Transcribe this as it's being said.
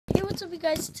What's up, you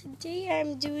guys? Today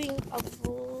I'm doing a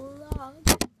vlog.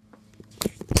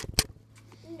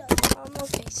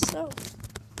 Okay, so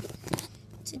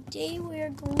today we're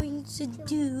going to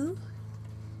do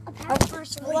our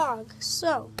first vlog.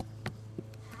 So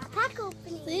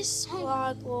this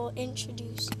vlog will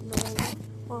introduce Nolan.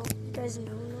 Well, you guys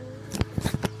know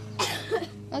Nolan.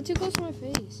 Not too close to my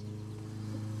face.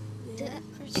 Yeah,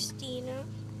 Christina.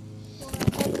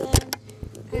 And then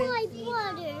My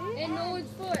brother. And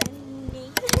Nolan's foot.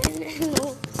 Nathan.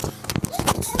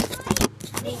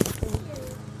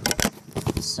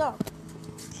 So,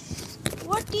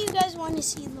 what do you guys want to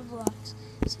see in the vlogs?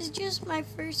 This is just my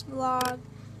first vlog.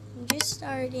 I'm just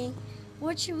starting.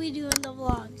 What should we do in the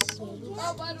vlogs?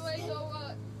 Oh, by the way,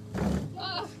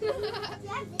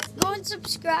 Go and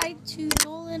subscribe to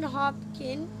Nolan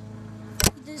Hopkins.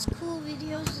 He does cool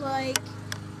videos like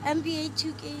NBA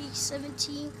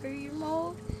 2K17 career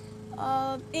mode,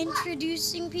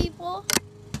 introducing people,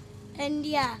 and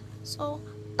yeah. So,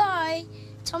 bye.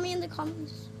 Tell me in the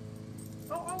comments.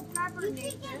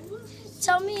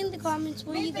 Tell me in the comments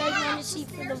what you guys want to see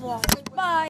for the vlog. Bye.